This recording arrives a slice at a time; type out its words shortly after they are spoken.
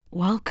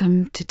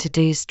Welcome to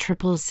today's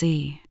Triple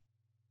Z.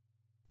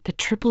 The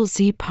Triple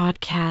Z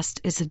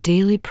podcast is a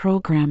daily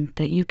program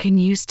that you can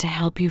use to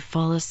help you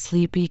fall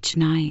asleep each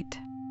night.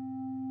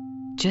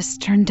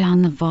 Just turn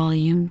down the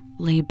volume,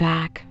 lay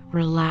back,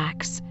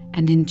 relax,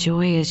 and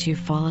enjoy as you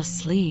fall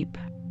asleep.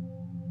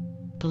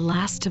 The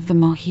Last of the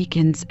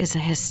Mohicans is a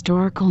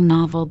historical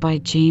novel by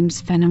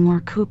James Fenimore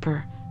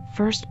Cooper,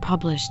 first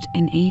published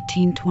in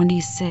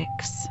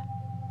 1826.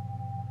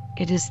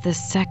 It is the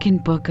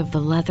second book of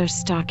the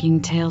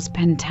Leatherstocking Tales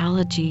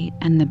pentalogy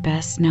and the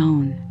best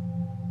known.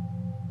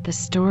 The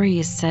story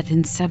is set in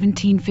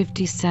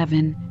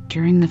 1757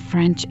 during the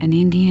French and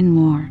Indian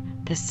War,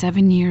 the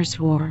 7 Years'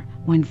 War,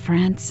 when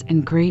France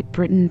and Great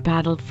Britain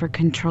battled for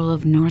control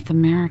of North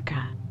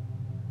America.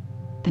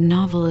 The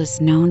novel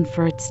is known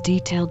for its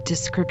detailed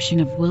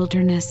description of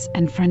wilderness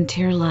and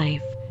frontier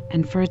life,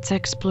 and for its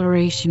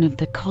exploration of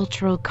the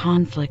cultural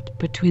conflict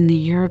between the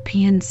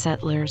European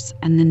settlers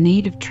and the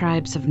native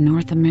tribes of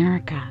North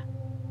America.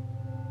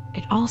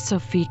 It also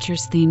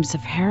features themes of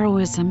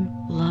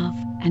heroism, love,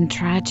 and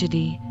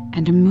tragedy,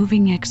 and a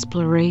moving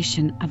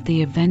exploration of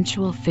the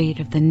eventual fate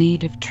of the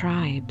native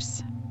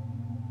tribes.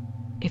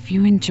 If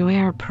you enjoy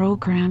our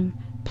program,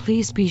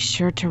 please be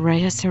sure to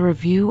write us a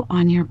review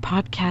on your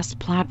podcast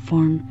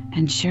platform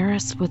and share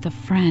us with a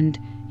friend.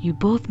 You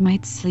both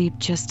might sleep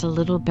just a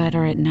little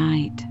better at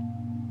night.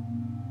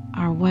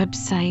 Our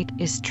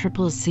website is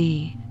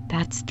ZZZ,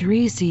 that's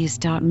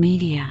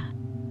 3z's.media.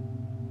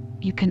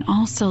 You can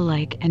also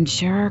like and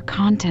share our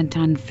content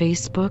on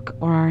Facebook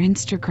or our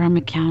Instagram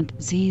account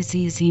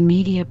ZZZ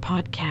Media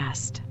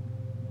Podcast.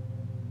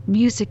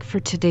 Music for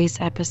today's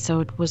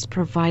episode was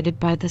provided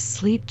by the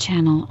Sleep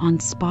Channel on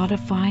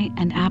Spotify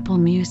and Apple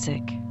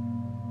Music.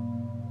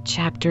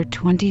 Chapter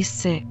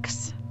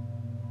 26.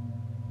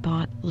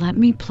 But let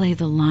me play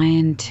the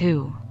lion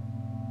too.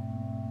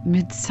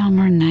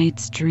 Midsummer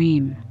Night's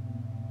Dream.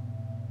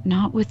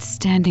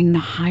 Notwithstanding the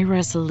high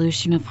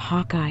resolution of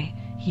Hawkeye,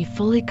 he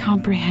fully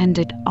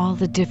comprehended all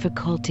the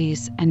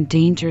difficulties and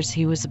dangers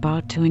he was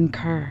about to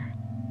incur.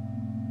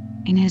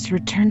 In his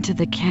return to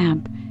the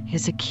camp,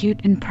 his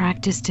acute and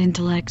practiced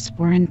intellects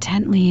were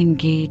intently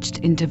engaged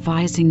in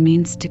devising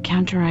means to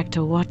counteract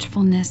a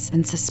watchfulness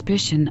and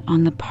suspicion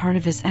on the part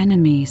of his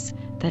enemies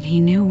that he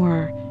knew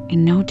were,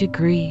 in no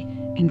degree,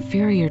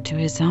 inferior to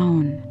his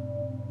own.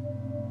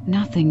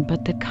 Nothing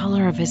but the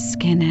color of his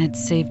skin had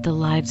saved the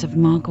lives of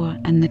Magua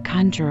and the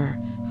conjurer,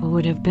 who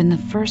would have been the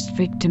first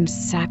victims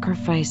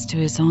sacrificed to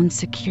his own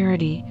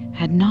security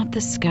had not the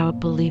scout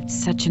believed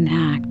such an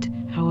act,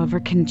 however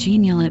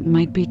congenial it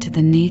might be to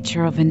the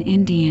nature of an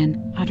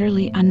Indian,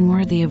 utterly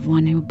unworthy of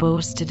one who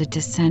boasted a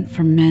descent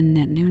from men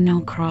that knew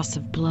no cross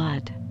of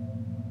blood.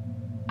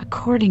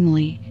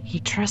 Accordingly,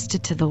 he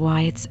trusted to the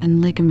withes and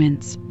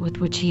ligaments with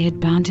which he had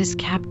bound his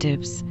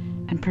captives,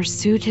 and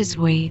pursued his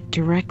way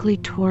directly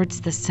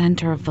towards the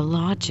center of the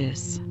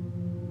lodges.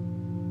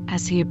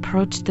 As he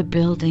approached the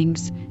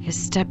buildings, his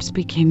steps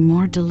became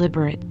more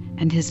deliberate,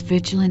 and his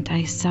vigilant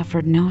eye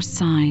suffered no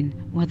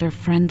sign, whether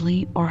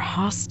friendly or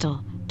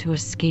hostile, to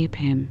escape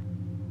him.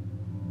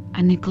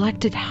 A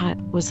neglected hut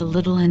was a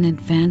little in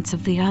advance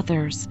of the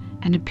others,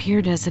 and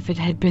appeared as if it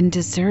had been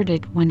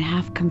deserted when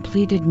half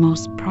completed,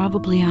 most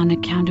probably on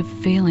account of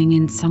failing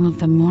in some of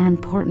the more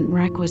important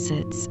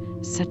requisites,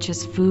 such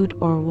as food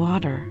or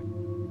water.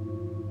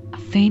 A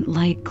faint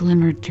light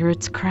glimmered through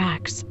its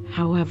cracks,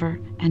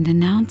 however, and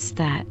announced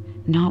that,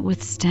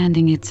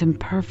 notwithstanding its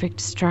imperfect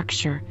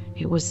structure,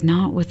 it was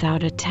not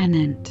without a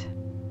tenant.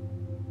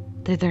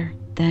 Thither,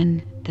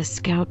 then, the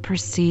scout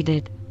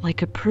proceeded,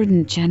 like a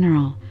prudent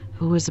general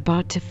who was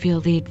about to feel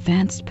the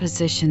advanced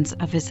positions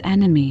of his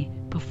enemy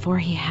before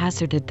he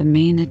hazarded the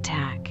main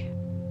attack.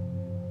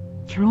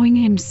 Throwing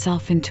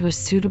himself into a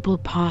suitable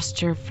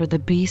posture for the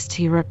beast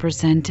he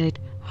represented,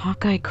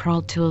 Hawkeye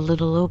crawled to a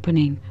little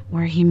opening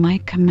where he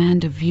might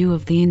command a view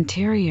of the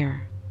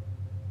interior.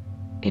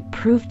 It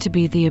proved to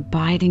be the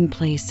abiding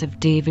place of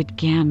David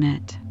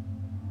Gamut.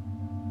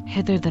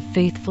 Hither the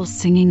faithful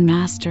singing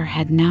master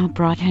had now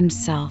brought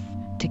himself,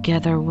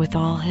 together with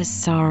all his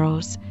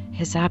sorrows,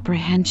 his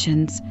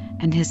apprehensions,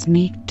 and his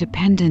meek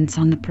dependence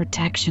on the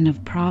protection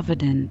of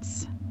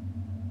Providence.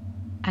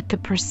 At the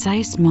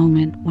precise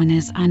moment when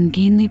his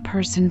ungainly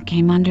person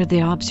came under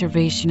the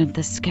observation of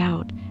the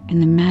scout, in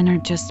the manner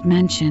just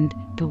mentioned,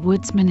 the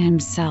woodsman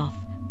himself,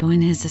 though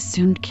in his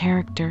assumed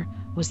character,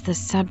 was the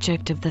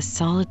subject of the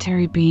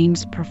solitary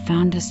being's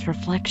profoundest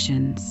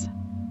reflections.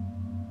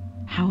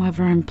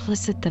 However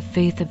implicit the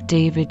faith of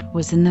David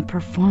was in the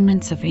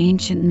performance of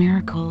ancient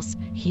miracles,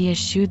 he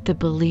eschewed the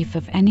belief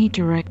of any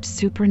direct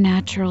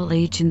supernatural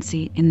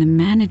agency in the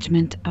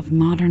management of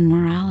modern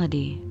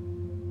morality.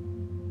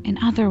 In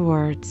other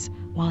words,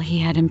 while he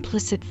had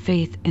implicit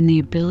faith in the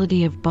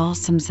ability of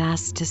Balsam's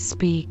ass to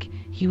speak,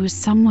 he was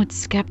somewhat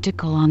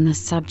skeptical on the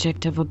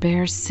subject of a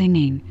bear's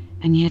singing,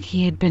 and yet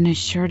he had been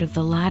assured of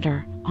the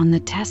latter on the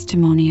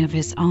testimony of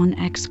his own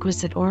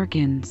exquisite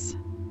organs.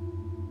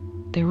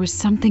 There was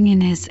something in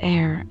his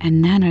air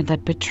and manner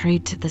that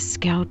betrayed to the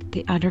scout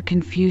the utter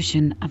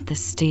confusion of the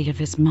state of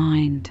his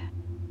mind.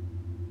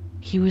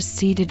 He was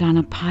seated on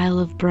a pile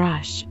of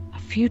brush, a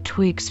few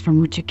twigs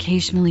from which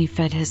occasionally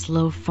fed his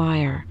low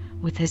fire,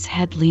 with his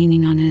head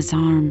leaning on his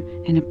arm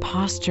in a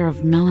posture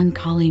of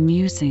melancholy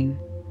musing.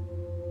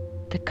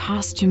 The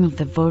costume of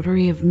the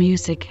votary of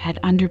music had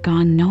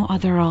undergone no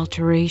other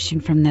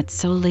alteration from that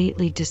so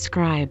lately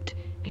described,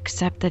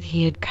 except that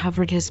he had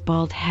covered his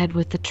bald head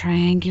with the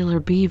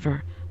triangular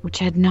beaver, which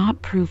had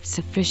not proved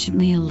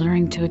sufficiently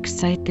alluring to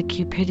excite the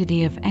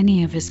cupidity of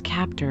any of his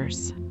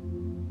captors.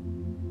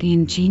 The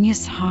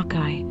ingenious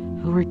Hawkeye,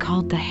 who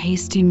recalled the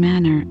hasty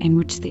manner in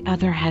which the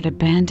other had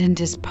abandoned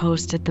his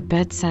post at the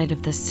bedside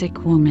of the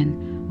sick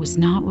woman, was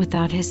not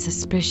without his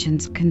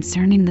suspicions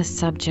concerning the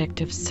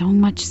subject of so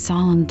much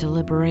solemn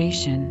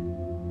deliberation.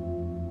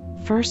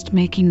 First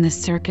making the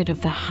circuit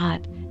of the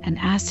hut, and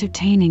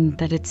ascertaining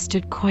that it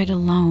stood quite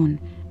alone,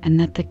 and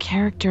that the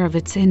character of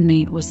its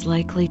inmate was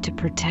likely to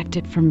protect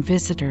it from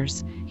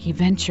visitors, he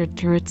ventured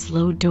through its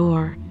low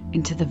door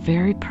into the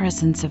very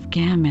presence of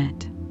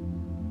Gamut.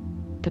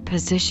 The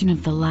position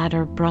of the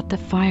latter brought the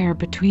fire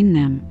between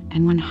them,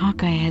 and when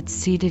Hawkeye had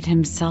seated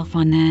himself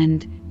on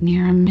end,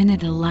 near a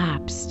minute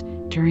elapsed,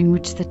 during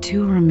which the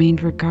two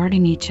remained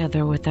regarding each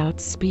other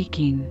without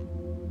speaking.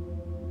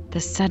 The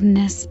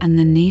suddenness and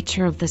the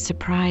nature of the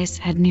surprise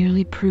had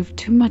nearly proved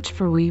too much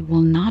for, we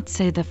will not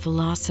say the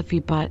philosophy,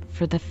 but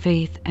for the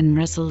faith and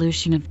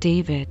resolution of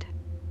David.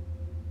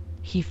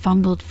 He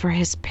fumbled for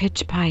his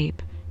pitch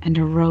pipe, and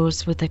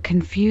arose with a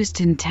confused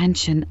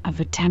intention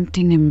of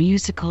attempting a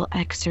musical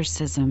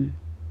exorcism.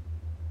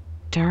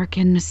 "Dark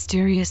and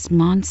mysterious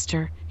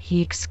monster!"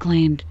 he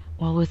exclaimed,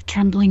 while with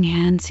trembling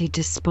hands he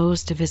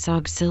disposed of his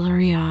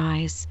auxiliary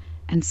eyes,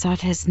 and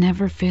sought his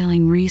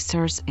never-failing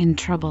resource in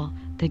trouble,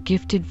 the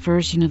gifted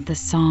version of the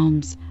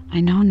Psalms.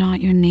 "I know not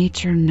your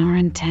nature nor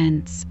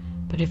intents,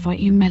 but if what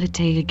you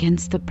meditate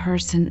against the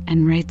person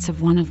and rights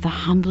of one of the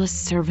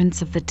humblest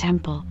servants of the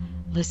temple,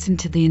 listen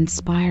to the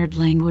inspired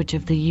language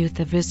of the youth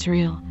of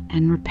Israel,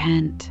 and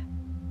repent."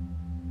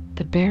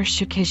 The bear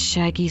shook his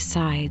shaggy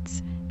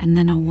sides, and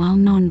then a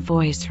well-known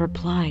voice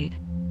replied,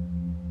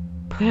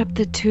 "Put up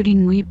the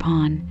tooting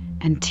weapon,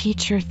 and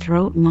teach your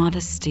throat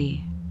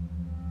modesty."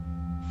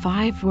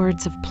 5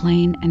 words of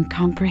plain and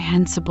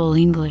comprehensible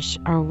English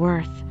are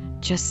worth,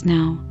 just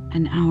now,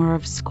 an hour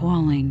of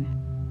squalling.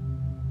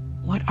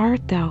 "What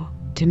art thou?"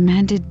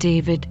 demanded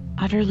David,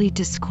 utterly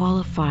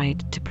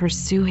disqualified to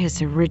pursue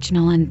his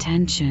original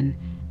intention,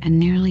 and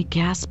nearly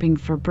gasping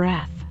for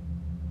breath.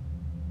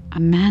 "A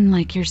man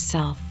like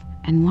yourself,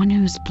 and one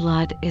whose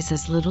blood is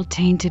as little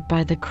tainted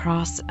by the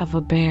cross of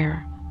a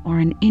bear or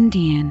an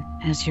Indian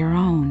as your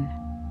own.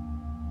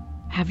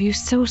 Have you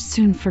so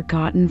soon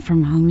forgotten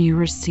from whom you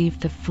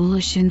received the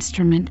foolish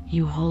instrument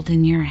you hold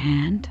in your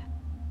hand?"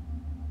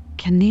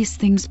 "Can these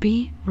things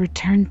be?"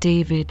 returned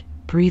David,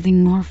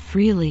 breathing more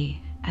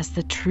freely as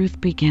the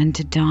truth began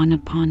to dawn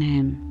upon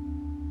him.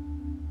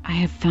 "I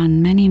have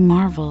found many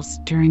marvels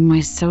during my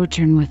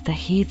sojourn with the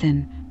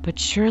heathen, but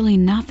surely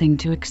nothing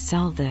to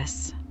excel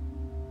this."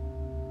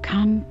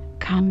 "Come,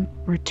 come,"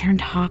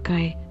 returned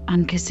Hawkeye,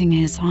 unkissing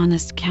his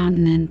honest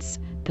countenance,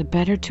 the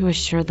better to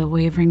assure the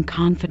wavering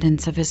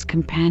confidence of his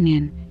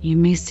companion. "You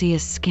may see a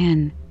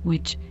skin,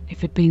 which,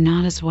 if it be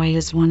not as white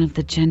as one of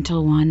the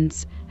gentle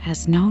ones,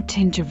 has no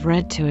tinge of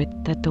red to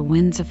it that the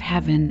winds of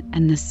heaven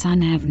and the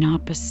sun have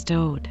not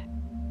bestowed.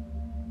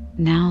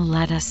 Now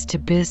let us to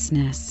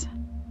business.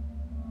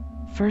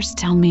 First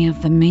tell me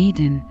of the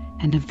maiden,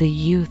 and of the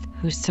youth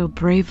who so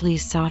bravely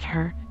sought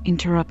her,"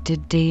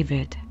 interrupted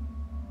David.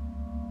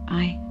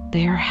 "Aye,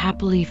 they are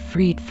happily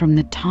freed from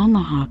the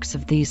tomahawks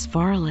of these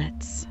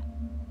varlets.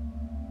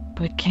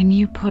 But can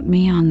you put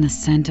me on the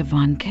scent of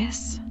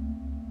Uncas?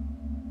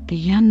 The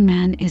young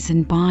man is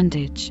in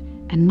bondage,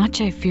 and much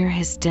I fear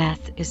his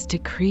death is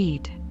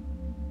decreed.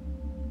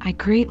 I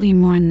greatly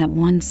mourn that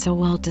one so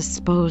well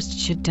disposed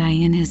should die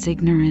in his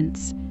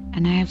ignorance,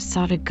 and I have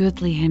sought a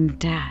goodly him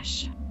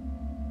dash.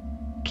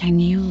 Can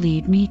you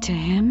lead me to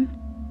him?"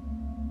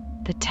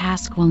 "The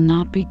task will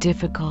not be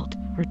difficult,"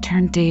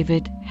 returned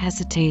David,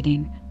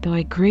 hesitating, "though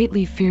I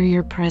greatly fear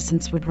your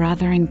presence would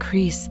rather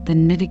increase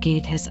than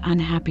mitigate his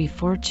unhappy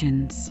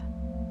fortunes."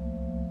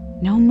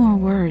 "No more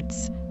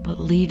words, but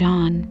lead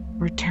on,"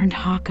 returned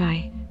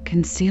Hawkeye,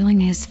 concealing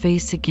his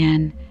face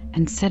again,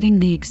 and setting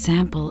the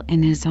example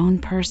in his own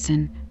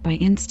person by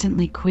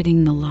instantly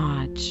quitting the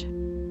lodge.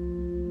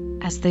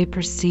 As they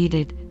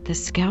proceeded, the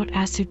scout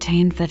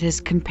ascertained that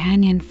his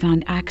companion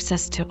found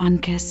access to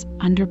Uncas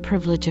under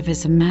privilege of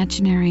his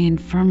imaginary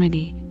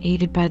infirmity,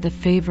 aided by the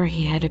favor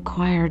he had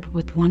acquired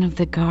with one of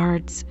the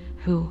guards,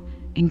 who,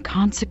 in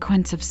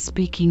consequence of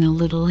speaking a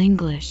little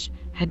English,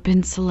 had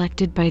been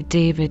selected by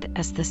David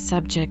as the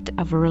subject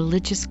of a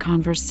religious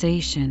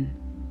conversation.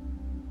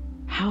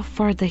 How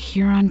far the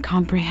Huron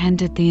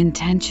comprehended the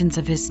intentions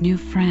of his new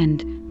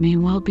friend may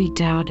well be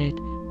doubted,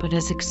 but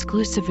as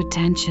exclusive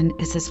attention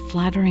is as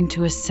flattering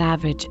to a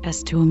savage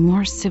as to a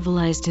more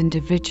civilized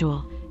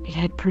individual, it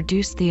had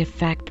produced the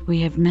effect we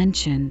have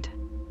mentioned.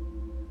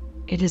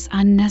 It is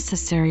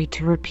unnecessary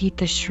to repeat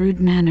the shrewd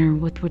manner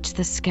with which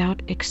the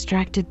scout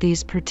extracted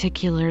these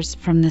particulars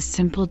from the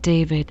simple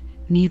David,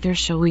 neither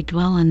shall we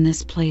dwell in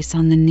this place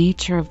on the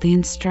nature of the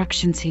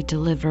instructions he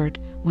delivered,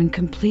 when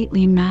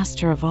completely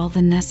master of all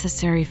the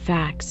necessary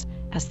facts,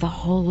 as the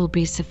whole will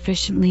be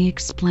sufficiently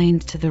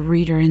explained to the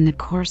reader in the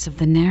course of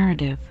the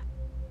narrative.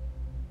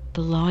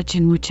 The lodge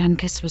in which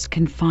Uncas was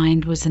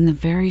confined was in the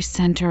very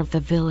center of the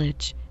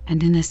village,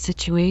 and in a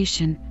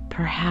situation,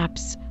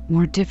 perhaps,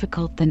 more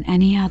difficult than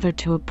any other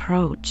to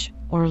approach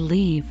or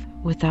leave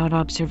without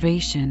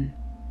observation.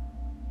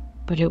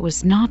 But it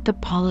was not the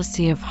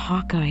policy of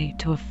Hawkeye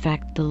to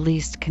affect the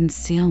least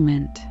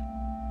concealment.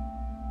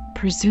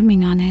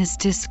 Presuming on his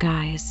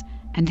disguise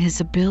and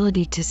his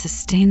ability to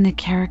sustain the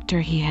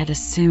character he had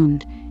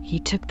assumed, he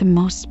took the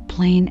most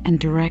plain and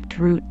direct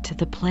route to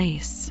the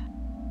place.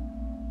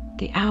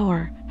 The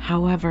hour,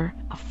 however,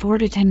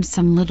 afforded him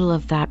some little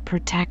of that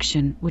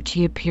protection which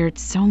he appeared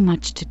so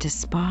much to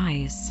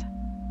despise.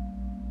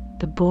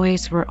 The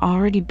boys were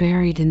already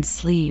buried in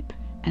sleep,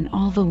 and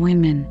all the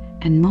women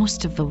and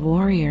most of the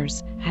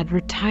warriors had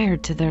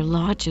retired to their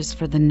lodges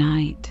for the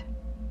night.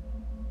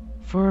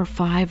 4 or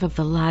 5 of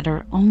the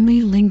latter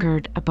only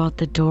lingered about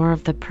the door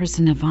of the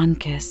prison of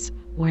Uncas,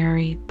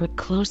 wary but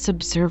close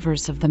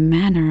observers of the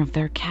manner of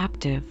their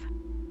captive.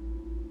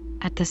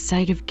 At the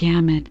sight of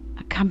Gamut,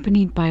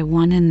 accompanied by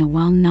one in the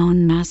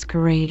well-known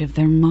masquerade of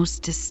their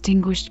most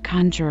distinguished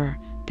conjurer,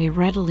 they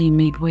readily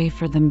made way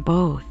for them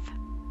both.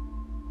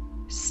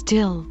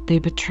 Still, they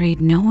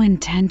betrayed no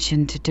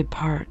intention to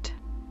depart.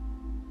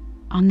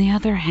 On the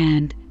other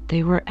hand,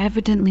 they were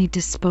evidently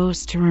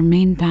disposed to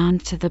remain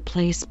bound to the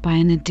place by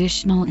an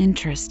additional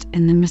interest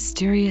in the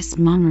mysterious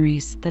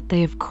mummeries that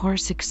they of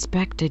course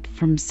expected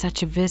from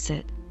such a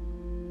visit.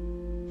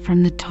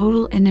 From the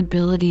total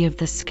inability of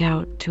the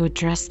scout to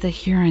address the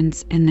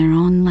Hurons in their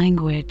own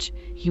language,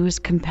 he was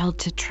compelled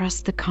to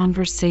trust the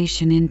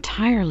conversation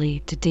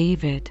entirely to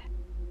David.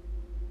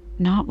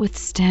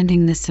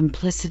 Notwithstanding the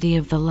simplicity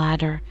of the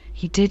latter,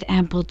 he did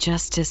ample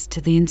justice to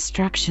the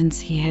instructions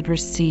he had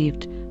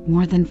received,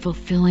 more than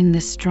fulfilling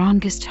the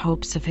strongest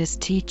hopes of his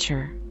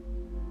teacher.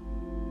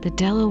 "The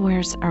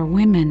Delawares are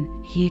women,"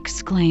 he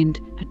exclaimed,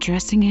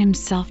 addressing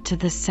himself to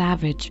the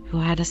savage, who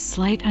had a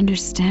slight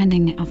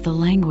understanding of the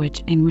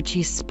language in which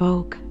he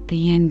spoke. "The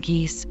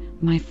Yengeese,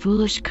 my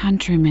foolish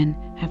countrymen,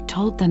 have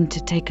told them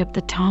to take up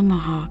the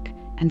tomahawk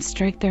and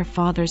strike their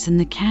fathers in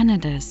the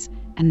Canadas,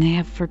 and they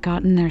have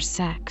forgotten their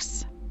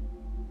sex.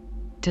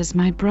 Does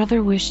my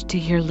brother wish to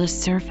hear Le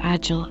Cerf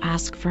Agile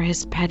ask for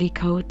his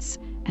petticoats,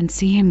 and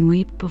see him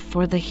weep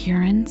before the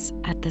Hurons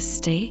at the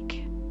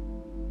stake?"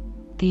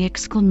 The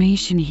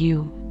exclamation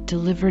Hugh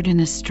delivered in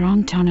a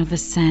strong tone of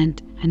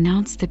assent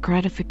announced the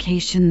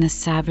gratification the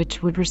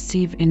savage would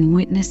receive in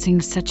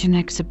witnessing such an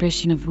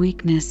exhibition of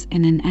weakness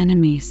in an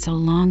enemy so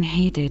long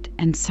hated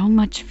and so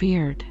much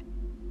feared.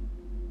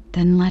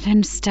 "Then let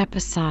him step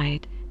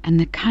aside, and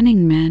the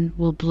cunning man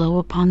will blow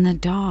upon the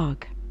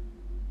dog.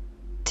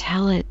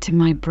 Tell it to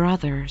my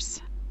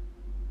brothers."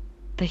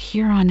 The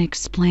Huron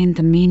explained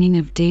the meaning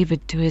of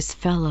David to his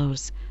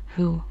fellows,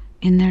 who,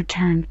 in their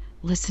turn,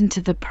 listened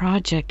to the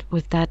project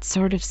with that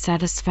sort of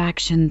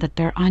satisfaction that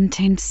their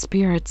untamed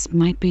spirits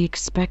might be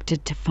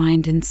expected to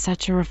find in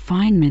such a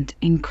refinement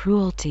in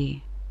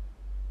cruelty.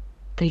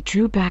 They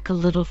drew back a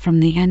little from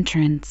the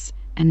entrance,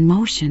 and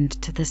motioned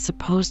to the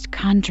supposed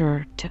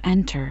conjurer to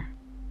enter.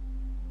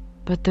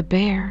 But the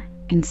bear,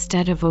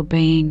 instead of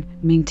obeying,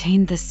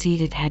 maintained the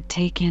seat it had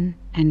taken,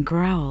 and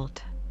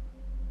growled.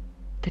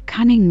 "The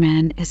cunning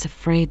man is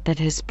afraid that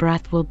his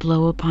breath will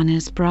blow upon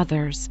his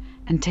brothers,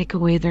 and take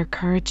away their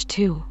courage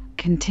too,"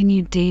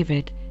 continued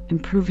David,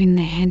 improving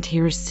the hint he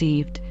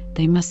received.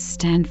 "They must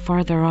stand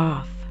farther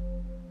off."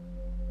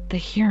 The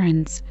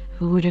Hurons,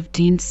 who would have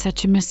deemed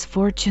such a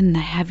misfortune the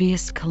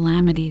heaviest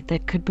calamity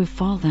that could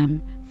befall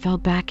them, fell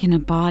back in a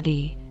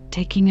body,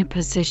 taking a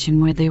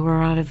position where they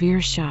were out of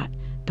earshot,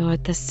 though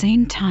at the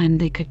same time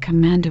they could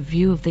command a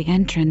view of the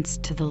entrance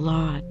to the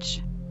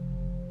lodge.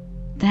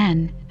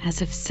 Then,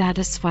 as if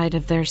satisfied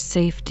of their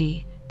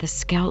safety, the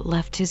scout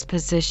left his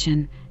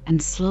position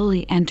and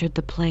slowly entered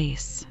the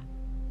place.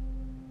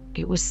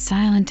 It was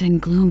silent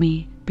and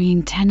gloomy,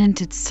 being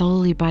tenanted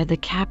solely by the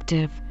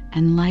captive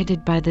and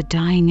lighted by the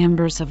dying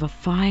embers of a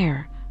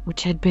fire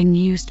which had been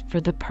used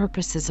for the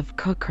purposes of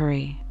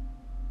cookery.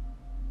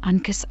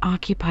 Uncas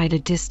occupied a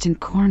distant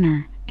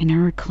corner, in a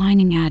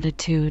reclining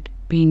attitude,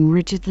 being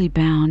rigidly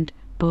bound,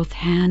 both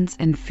hands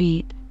and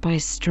feet, by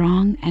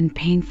strong and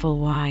painful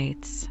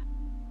withes.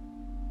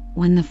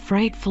 When the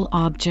frightful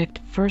object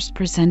first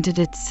presented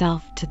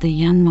itself to the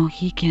young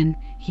Mohican,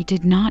 he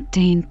did not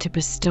deign to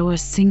bestow a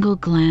single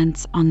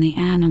glance on the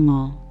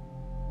animal.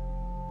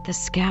 The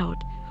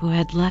scout, who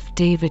had left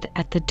David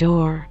at the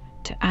door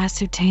to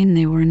ascertain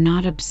they were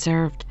not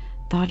observed,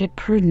 thought it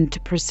prudent to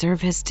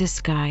preserve his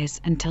disguise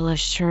until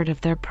assured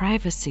of their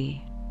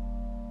privacy.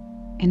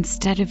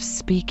 Instead of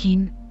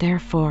speaking,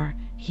 therefore,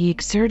 he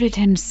exerted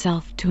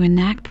himself to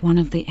enact one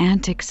of the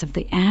antics of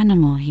the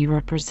animal he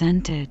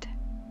represented.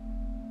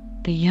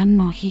 The young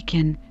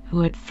Mohican,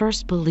 who at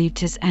first believed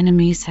his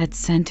enemies had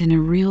sent in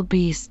a real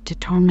beast to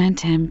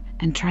torment him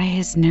and try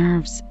his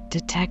nerves,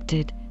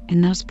 detected,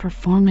 in those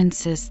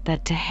performances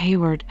that to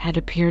Hayward had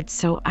appeared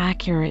so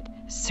accurate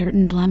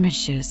certain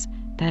blemishes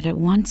that at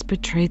once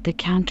betrayed the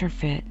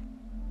counterfeit.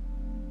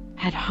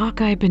 Had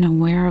Hawkeye been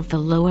aware of the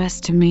low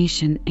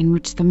estimation in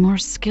which the more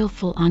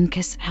skillful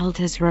Uncas held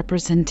his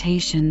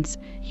representations,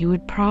 he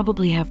would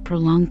probably have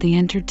prolonged the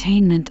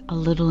entertainment a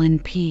little in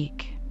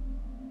pique.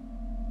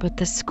 But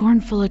the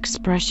scornful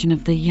expression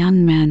of the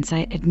young man's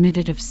eye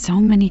admitted of so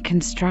many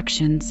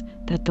constructions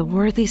that the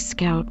worthy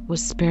scout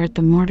was spared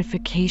the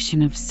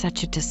mortification of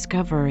such a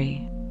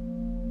discovery.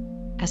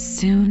 As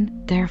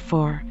soon,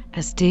 therefore,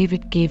 as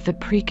David gave the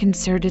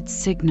preconcerted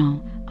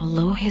signal, a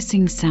low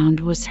hissing sound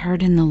was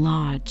heard in the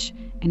lodge,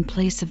 in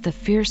place of the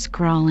fierce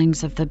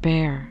growlings of the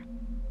bear.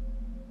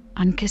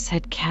 Uncas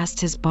had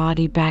cast his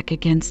body back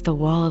against the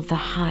wall of the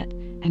hut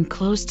and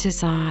closed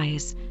his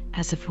eyes,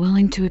 as if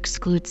willing to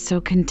exclude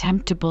so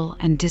contemptible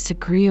and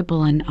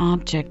disagreeable an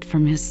object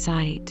from his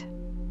sight.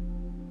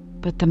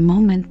 But the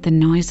moment the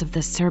noise of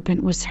the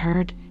serpent was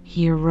heard,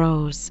 he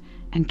arose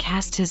and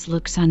cast his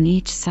looks on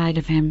each side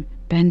of him,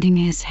 bending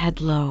his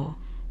head low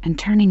and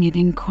turning it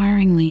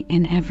inquiringly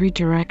in every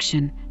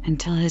direction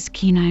until his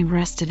keen eye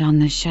rested on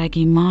the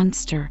shaggy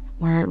monster,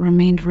 where it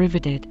remained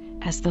riveted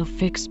as though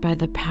fixed by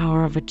the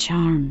power of a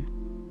charm.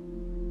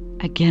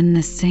 Again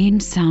the same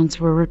sounds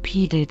were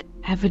repeated,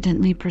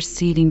 evidently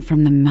proceeding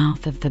from the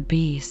mouth of the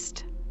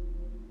beast.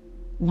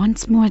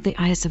 Once more the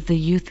eyes of the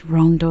youth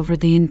roamed over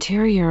the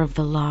interior of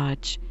the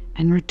lodge,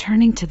 and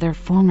returning to their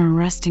former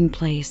resting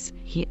place,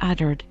 he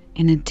uttered,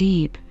 in a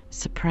deep,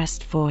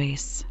 suppressed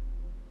voice,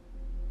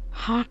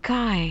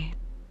 "Hawkeye!"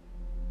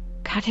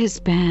 "Cut his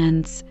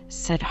bands,"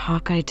 said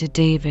Hawkeye to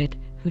David,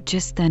 who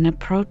just then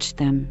approached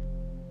them.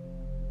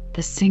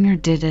 The singer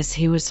did as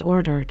he was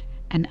ordered,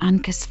 and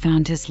Uncas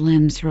found his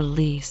limbs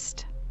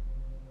released.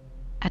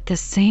 At the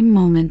same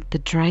moment the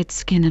dried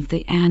skin of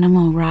the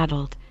animal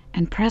rattled,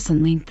 and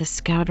presently the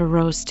scout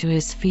arose to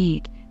his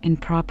feet in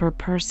proper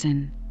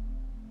person.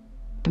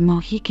 The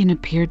Mohican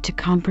appeared to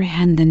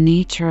comprehend the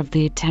nature of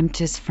the attempt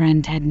his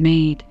friend had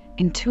made,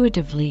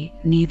 intuitively,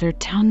 neither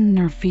tongue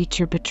nor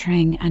feature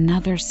betraying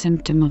another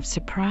symptom of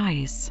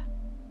surprise.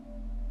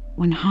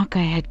 When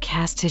Hawkeye had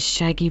cast his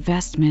shaggy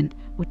vestment,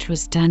 which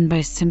was done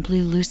by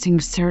simply loosing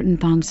certain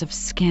thongs of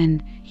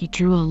skin, he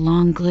drew a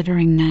long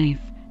glittering knife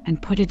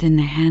and put it in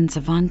the hands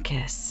of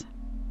Uncas.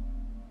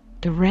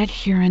 "The red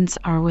Hurons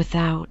are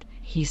without,"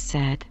 he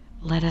said.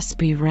 "Let us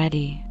be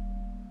ready."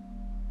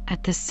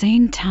 At the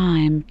same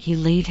time, he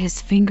laid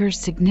his finger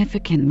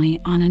significantly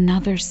on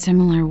another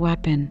similar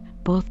weapon,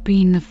 both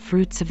being the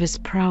fruits of his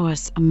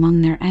prowess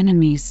among their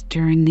enemies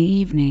during the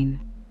evening.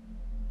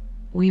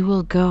 "We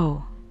will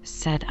go,"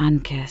 said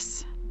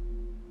Uncas.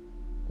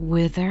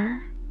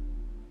 "Whither?"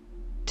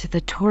 "To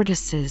the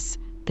tortoises.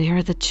 They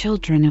are the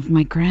children of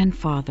my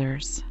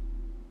grandfathers."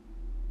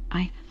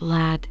 "Aye,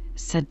 lad,"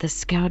 said the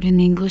scout in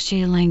English,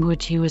 a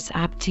language he was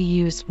apt to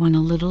use when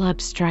a little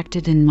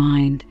abstracted in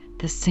mind,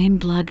 "the same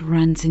blood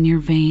runs in your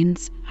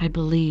veins, I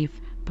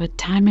believe, but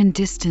time and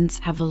distance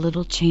have a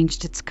little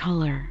changed its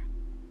color.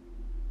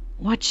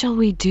 What shall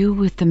we do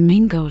with the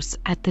Mingoes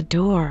at the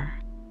door?"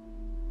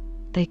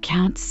 "They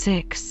count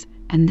 6,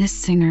 and this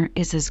singer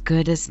is as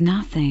good as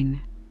nothing."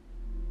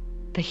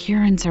 "The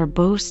Hurons are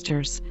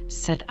boasters,"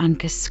 said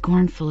Uncas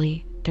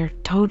scornfully. "Their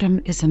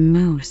totem is a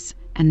moose,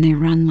 and they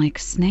run like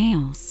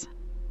snails.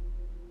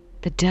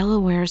 The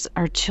Delawares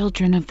are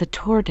children of the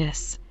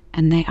tortoise,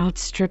 and they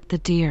outstrip the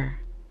deer."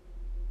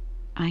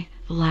 "Aye,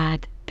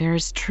 lad, there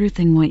is truth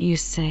in what you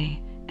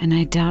say, and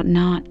I doubt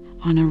not,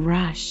 on a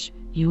rush,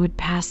 you would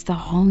pass the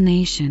whole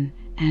nation,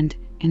 and,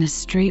 in a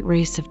straight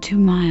race of 2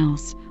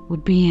 miles,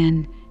 would be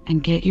in,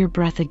 and get your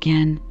breath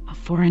again,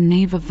 afore a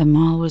knave of them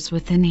all was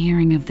within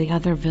hearing of the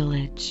other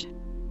village.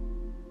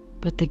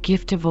 But the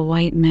gift of a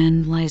white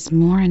man lies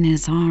more in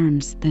his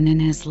arms than in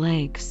his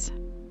legs.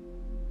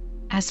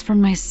 As for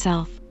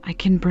myself, I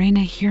can brain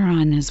a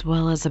Huron as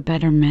well as a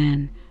better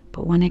man,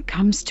 but when it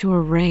comes to a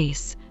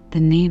race, the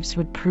knaves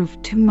would prove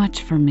too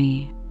much for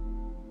me."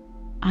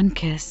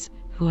 Uncas,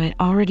 who had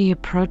already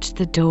approached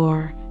the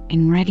door,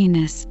 in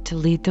readiness to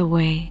lead the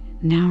way,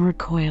 now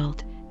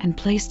recoiled, and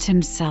placed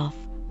himself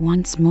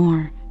once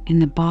more in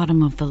the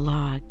bottom of the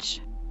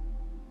lodge.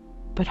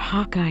 But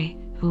Hawkeye,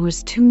 who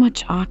was too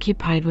much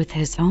occupied with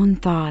his own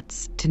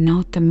thoughts to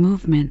note the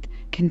movement,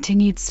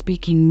 continued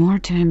speaking more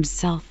to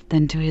himself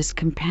than to his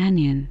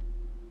companion.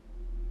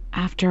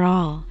 "After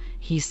all,"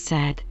 he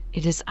said,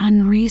 "it is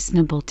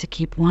unreasonable to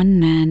keep one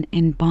man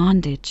in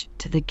bondage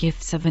to the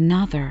gifts of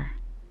another.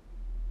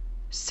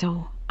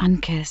 So,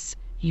 Uncas,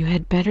 you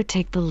had better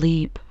take the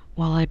leap,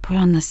 while I put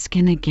on the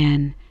skin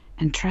again,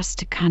 and trust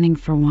to cunning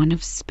for want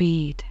of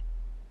speed."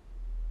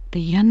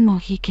 The young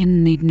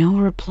Mohican made no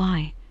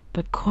reply,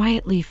 but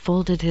quietly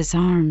folded his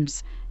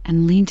arms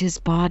and leaned his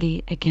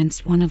body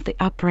against one of the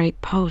upright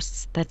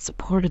posts that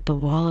supported the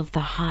wall of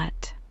the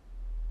hut.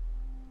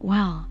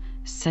 "Well,"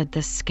 said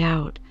the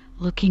scout,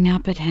 looking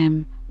up at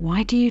him,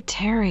 "why do you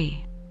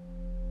tarry?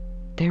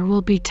 There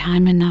will be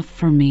time enough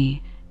for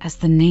me, as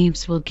the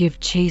knaves will give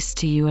chase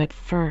to you at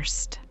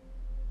first.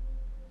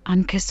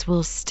 Uncas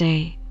will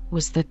stay,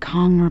 was the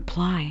calm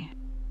reply.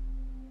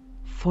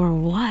 For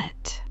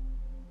what?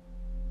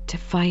 To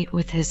fight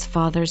with his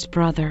father's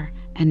brother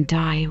and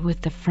die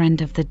with the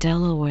friend of the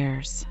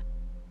Delawares.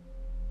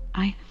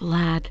 Aye,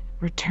 lad,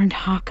 returned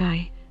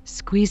Hawkeye,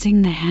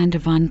 squeezing the hand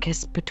of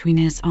Uncas between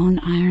his own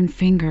iron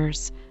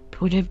fingers.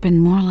 'Twould have been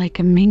more like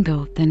a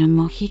Mingo than a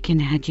Mohican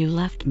had you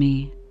left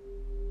me.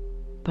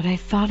 But I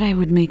thought I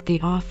would make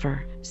the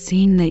offer,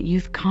 seeing that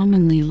youth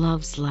commonly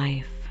loves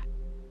life.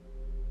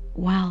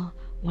 Well,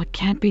 what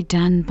can't be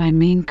done by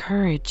main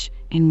courage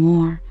in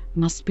war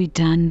must be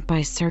done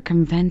by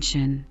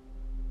circumvention.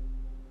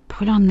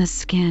 Put on the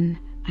skin.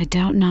 I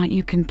doubt not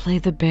you can play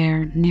the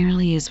bear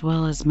nearly as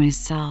well as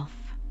myself.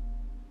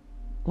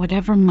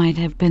 Whatever might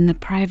have been the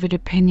private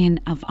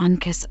opinion of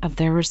Uncas of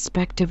their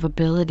respective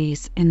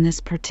abilities in this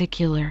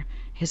particular,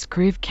 his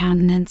grave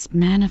countenance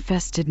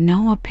manifested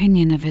no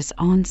opinion of his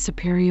own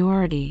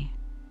superiority.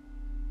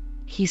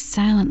 He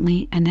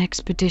silently and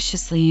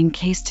expeditiously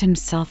encased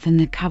himself in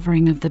the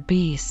covering of the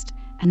beast,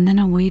 and then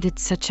awaited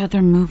such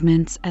other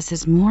movements as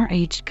his more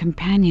aged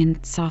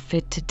companion saw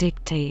fit to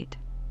dictate.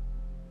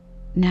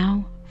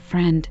 Now,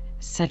 friend,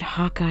 said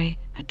Hawkeye,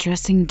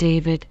 addressing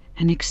David,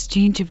 an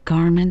exchange of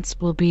garments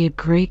will be a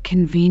great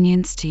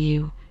convenience to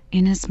you,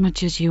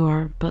 inasmuch as you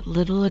are but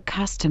little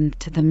accustomed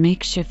to the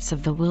makeshifts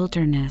of the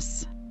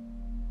wilderness.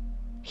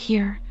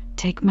 Here,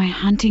 take my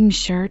hunting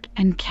shirt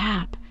and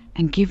cap,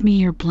 and give me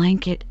your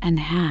blanket and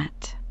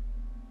hat.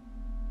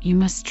 You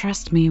must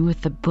trust me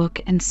with the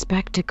book and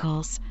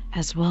spectacles,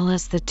 as well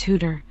as the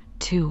tutor,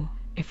 too.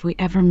 If we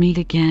ever meet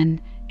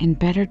again, in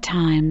better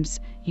times,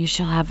 you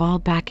shall have all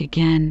back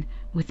again,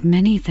 with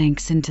many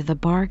thanks into the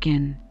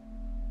bargain.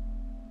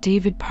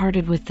 David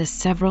parted with the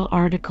several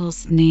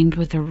articles named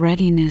with a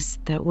readiness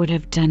that would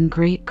have done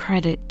great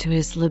credit to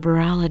his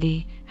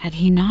liberality, had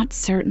he not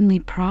certainly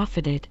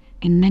profited,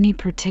 in many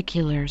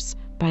particulars,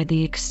 by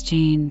the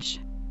exchange.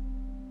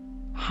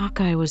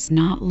 Hawkeye was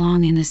not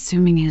long in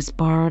assuming his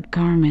borrowed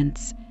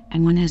garments,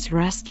 and when his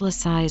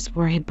restless eyes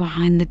were hid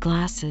behind the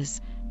glasses,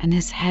 and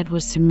his head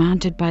was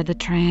surmounted by the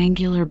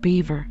triangular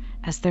beaver,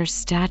 as their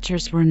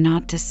statures were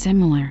not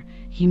dissimilar,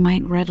 he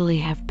might readily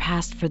have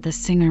passed for the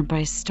singer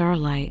by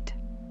starlight.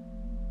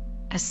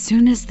 As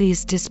soon as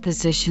these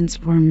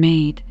dispositions were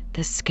made,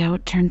 the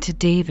scout turned to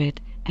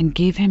David and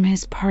gave him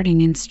his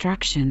parting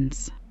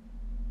instructions.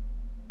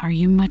 Are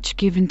you much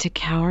given to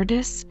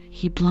cowardice?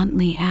 He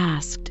bluntly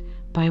asked,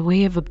 by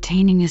way of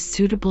obtaining a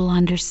suitable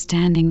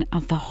understanding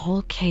of the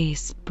whole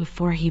case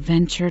before he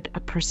ventured a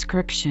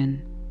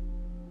prescription.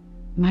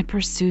 My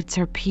pursuits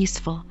are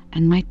peaceful,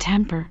 and my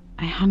temper,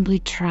 I humbly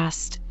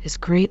trust, is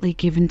greatly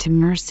given to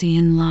mercy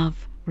and love,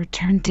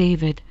 returned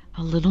David,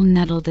 a little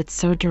nettled at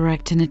so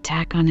direct an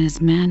attack on his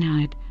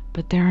manhood,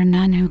 but there are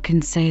none who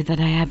can say that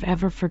I have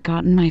ever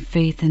forgotten my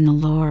faith in the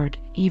Lord,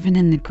 even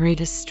in the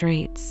greatest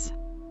straits.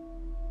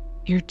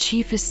 Your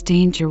chiefest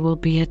danger will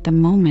be at the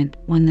moment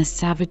when the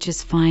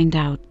savages find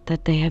out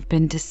that they have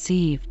been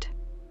deceived.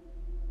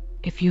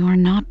 If you are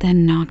not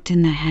then knocked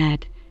in the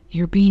head,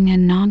 your being a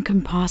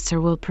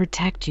non-composer will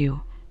protect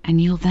you,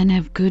 and you'll then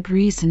have good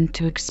reason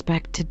to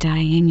expect to die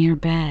in your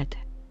bed.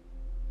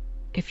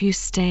 If you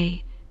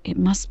stay, it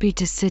must be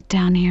to sit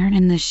down here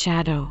in the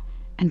shadow,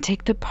 and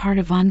take the part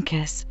of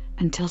Uncas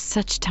until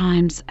such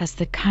times as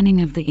the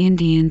cunning of the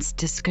Indians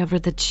discover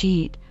the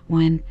cheat,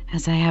 when,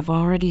 as I have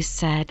already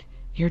said,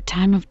 your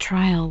time of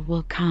trial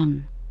will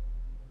come.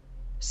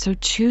 So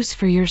choose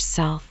for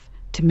yourself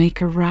to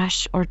make a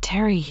rush or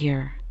tarry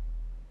here.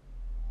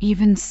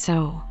 Even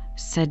so,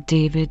 said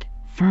David,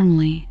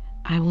 firmly,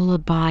 I will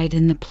abide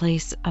in the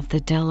place of the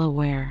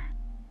Delaware.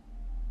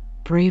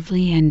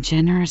 Bravely and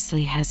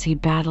generously has he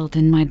battled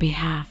in my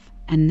behalf,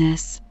 and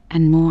this,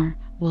 and more,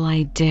 will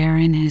I dare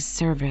in his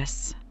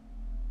service.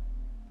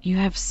 You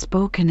have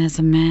spoken as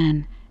a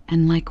man,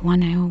 and like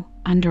one who,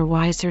 under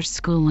wiser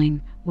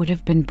schooling, would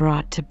have been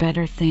brought to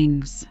better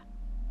things.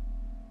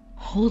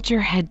 Hold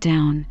your head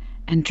down,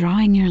 and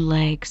drawing your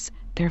legs,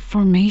 their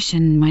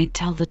formation might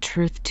tell the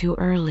truth too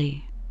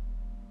early.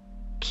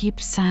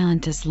 Keep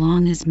silent as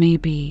long as may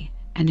be,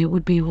 and it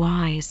would be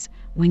wise,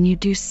 when you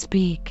do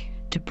speak,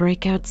 to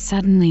break out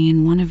suddenly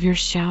in one of your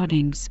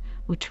shoutings,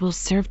 which will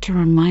serve to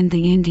remind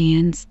the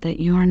Indians that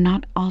you are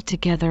not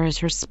altogether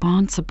as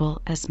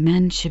responsible as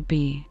men should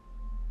be.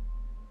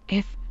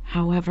 If,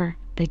 however,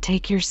 they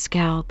take your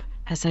scalp,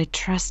 as I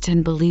trust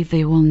and believe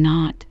they will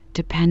not,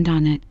 depend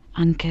on it,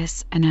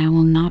 Uncas and I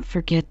will not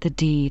forget the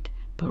deed,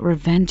 but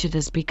revenge it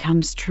as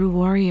becomes true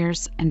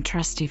warriors and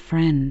trusty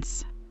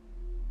friends.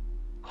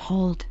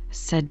 Hold,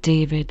 said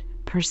David,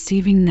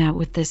 perceiving that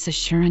with this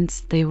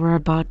assurance they were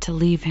about to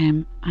leave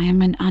him. I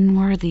am an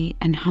unworthy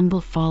and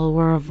humble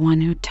follower of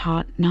one who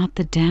taught not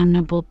the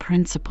damnable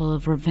principle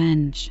of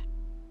revenge.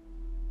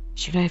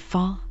 Should I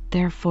fall,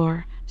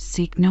 therefore,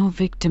 seek no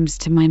victims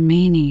to my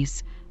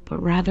manes,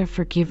 but rather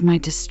forgive my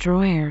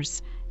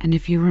destroyers, and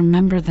if you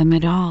remember them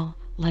at all,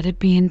 let it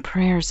be in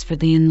prayers for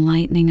the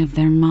enlightening of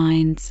their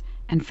minds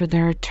and for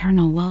their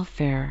eternal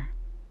welfare.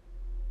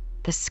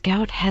 The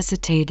scout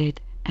hesitated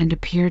and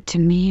appeared to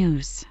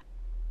muse.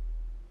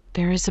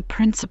 "There is a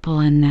principle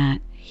in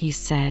that," he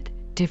said,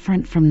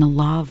 "different from the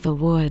law of the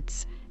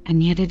woods,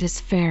 and yet it is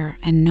fair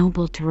and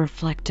noble to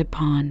reflect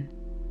upon."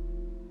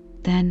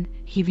 Then,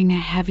 heaving a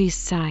heavy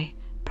sigh,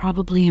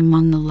 probably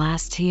among the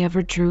last he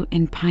ever drew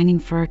in pining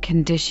for a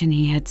condition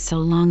he had so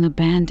long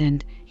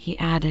abandoned, he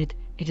added,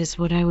 "It is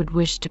what I would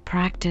wish to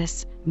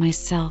practice,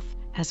 myself,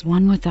 as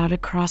one without a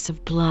cross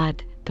of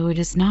blood, though it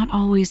is not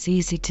always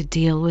easy to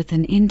deal with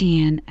an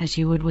Indian as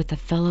you would with a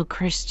fellow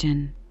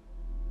Christian."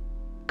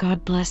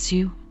 "God bless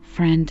you,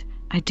 friend.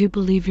 I do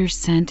believe your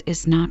scent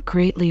is not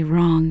greatly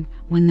wrong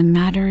when the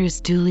matter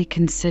is duly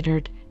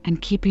considered,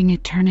 and keeping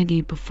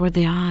eternity before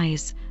the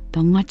eyes,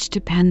 though much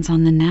depends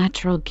on the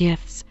natural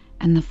gifts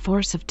and the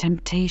force of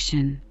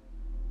temptation."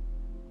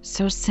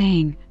 So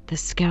saying, the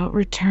scout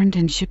returned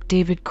and shook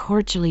David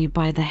cordially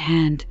by the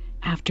hand,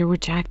 after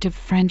which act of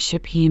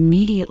friendship he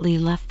immediately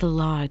left the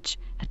lodge,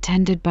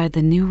 attended by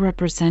the new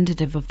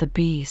representative of the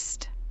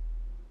beast.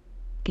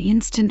 The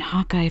instant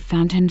Hawkeye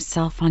found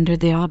himself under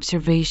the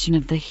observation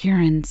of the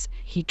Hurons,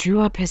 he drew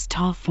up his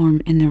tall form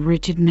in the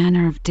rigid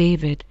manner of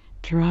David,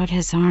 threw out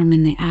his arm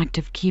in the act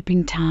of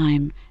keeping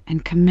time,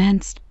 and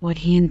commenced what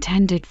he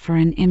intended for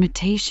an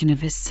imitation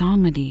of his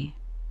psalmody.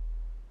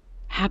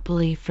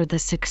 Happily for the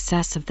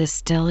success of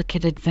this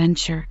delicate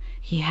adventure,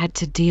 he had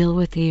to deal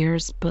with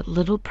ears but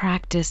little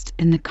practiced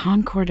in the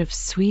concord of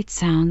sweet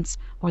sounds,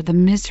 or the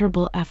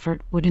miserable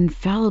effort would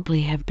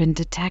infallibly have been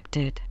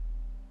detected.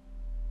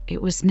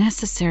 It was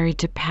necessary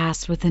to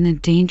pass within a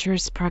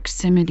dangerous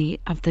proximity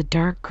of the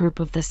dark group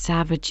of the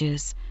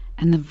savages,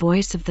 and the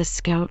voice of the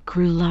scout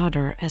grew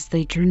louder as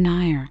they drew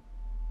nigher.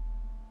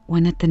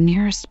 When at the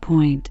nearest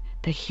point,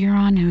 the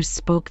Huron who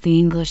spoke the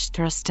English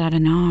thrust out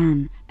an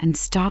arm and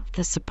stopped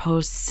the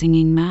supposed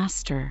singing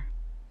master.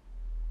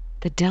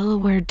 "The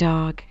Delaware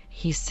dog,"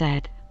 he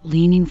said,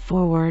 leaning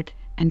forward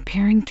and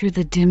peering through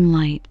the dim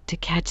light to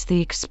catch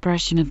the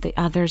expression of the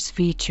other's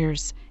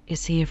features.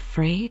 "Is he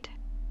afraid?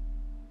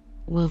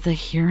 Will the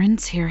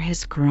Hurons hear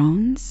his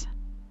groans?"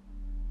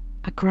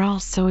 A growl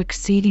so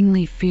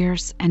exceedingly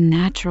fierce and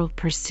natural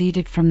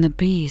proceeded from the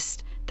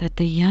beast that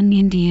the young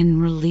Indian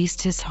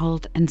released his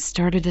hold and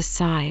started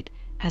aside,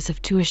 as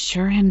if to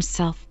assure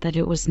himself that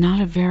it was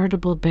not a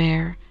veritable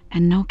bear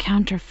and no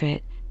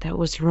counterfeit that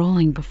was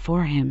rolling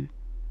before him.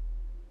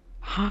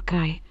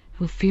 Hawkeye,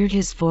 who feared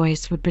his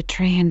voice would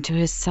betray him to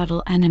his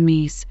subtle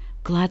enemies,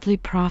 gladly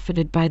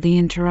profited by the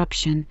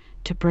interruption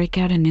to break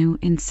out anew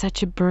in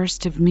such a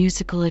burst of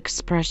musical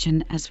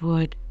expression as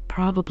would,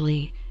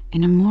 probably,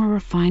 in a more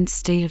refined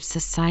state of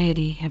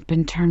society have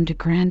been termed a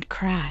grand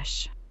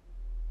crash.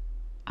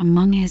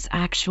 Among his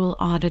actual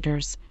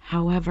auditors,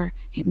 however,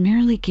 it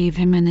merely gave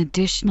him an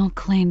additional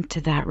claim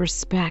to that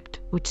respect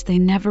which they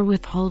never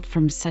withhold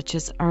from such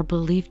as are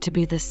believed to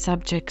be the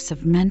subjects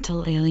of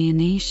mental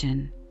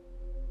alienation.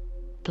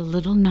 The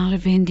little knot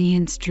of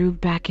Indians drew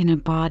back in a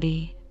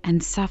body,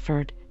 and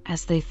suffered,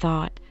 as they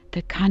thought,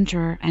 the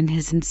conjurer and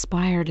his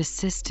inspired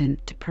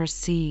assistant to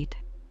proceed.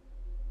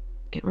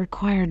 It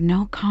required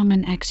no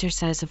common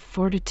exercise of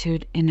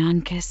fortitude in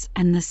Uncas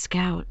and the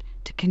scout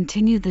to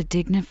continue the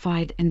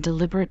dignified and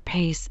deliberate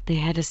pace they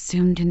had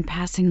assumed in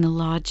passing the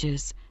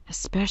lodges,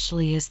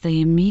 especially as they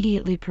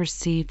immediately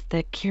perceived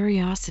that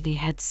curiosity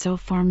had so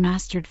far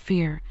mastered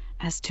fear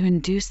as to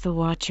induce the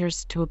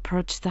watchers to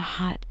approach the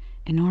hut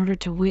in order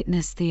to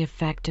witness the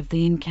effect of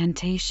the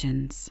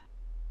incantations.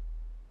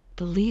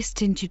 The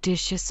least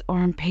injudicious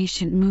or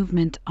impatient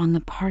movement on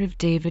the part of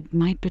David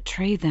might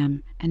betray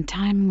them, and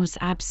time was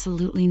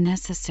absolutely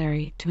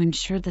necessary to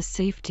ensure the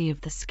safety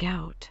of the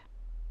scout.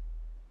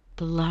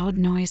 The loud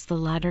noise the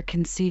latter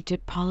conceived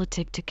it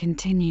politic to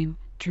continue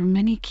drew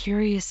many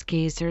curious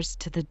gazers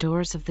to the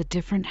doors of the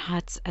different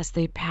huts as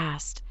they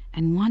passed,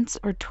 and once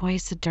or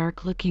twice a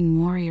dark-looking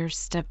warrior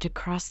stepped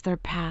across their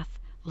path,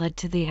 led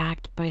to the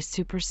act by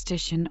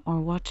superstition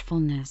or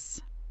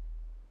watchfulness.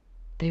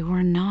 They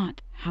were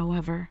not,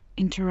 however,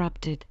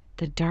 interrupted,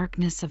 the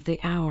darkness of the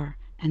hour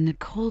and the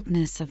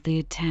coldness of the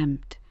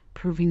attempt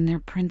proving their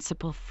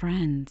principal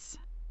friends.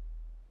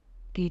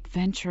 The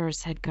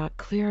adventurers had got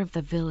clear of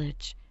the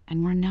village,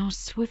 and were now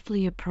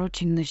swiftly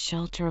approaching the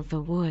shelter of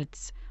the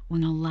woods,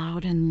 when a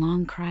loud and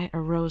long cry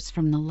arose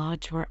from the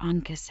lodge where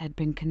Uncas had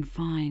been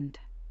confined.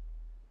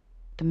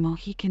 The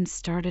Mohican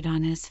started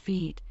on his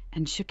feet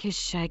and shook his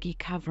shaggy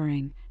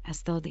covering,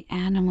 as though the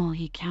animal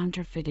he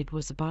counterfeited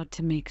was about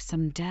to make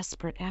some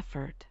desperate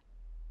effort.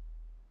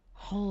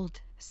 "Hold,"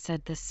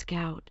 said the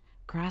scout,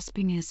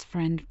 grasping his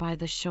friend by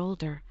the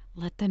shoulder,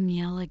 "let them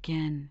yell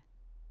again."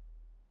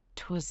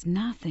 'Twas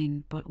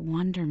nothing but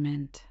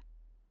wonderment.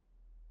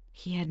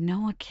 He had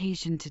no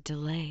occasion to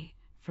delay,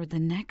 for the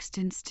next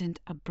instant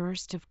a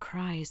burst of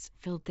cries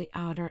filled the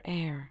outer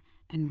air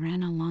and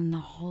ran along the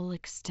whole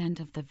extent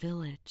of the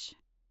village.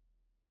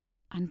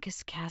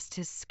 Uncas cast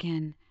his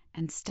skin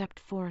and stepped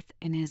forth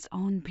in his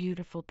own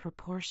beautiful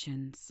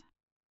proportions.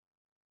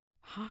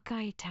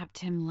 Hawkeye tapped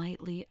him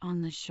lightly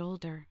on the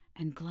shoulder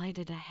and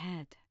glided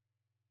ahead.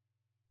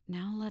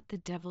 "Now let the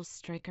devils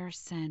strike our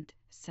scent,"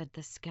 said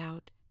the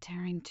scout,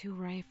 tearing two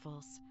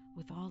rifles,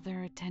 with all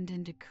their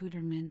attendant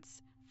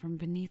accouterments, from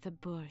beneath a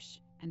bush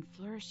and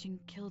flourishing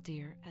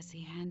killdeer as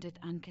he handed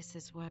Uncas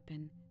his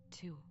weapon.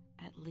 Two,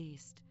 at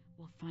least,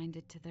 will find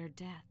it to their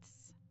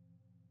deaths.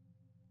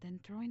 Then,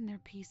 throwing their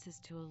pieces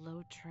to a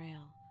low trail,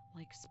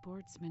 like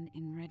sportsmen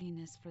in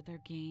readiness for their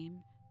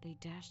game, they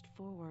dashed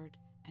forward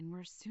and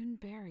were soon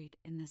buried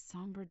in the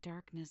somber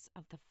darkness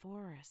of the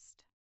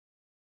forest.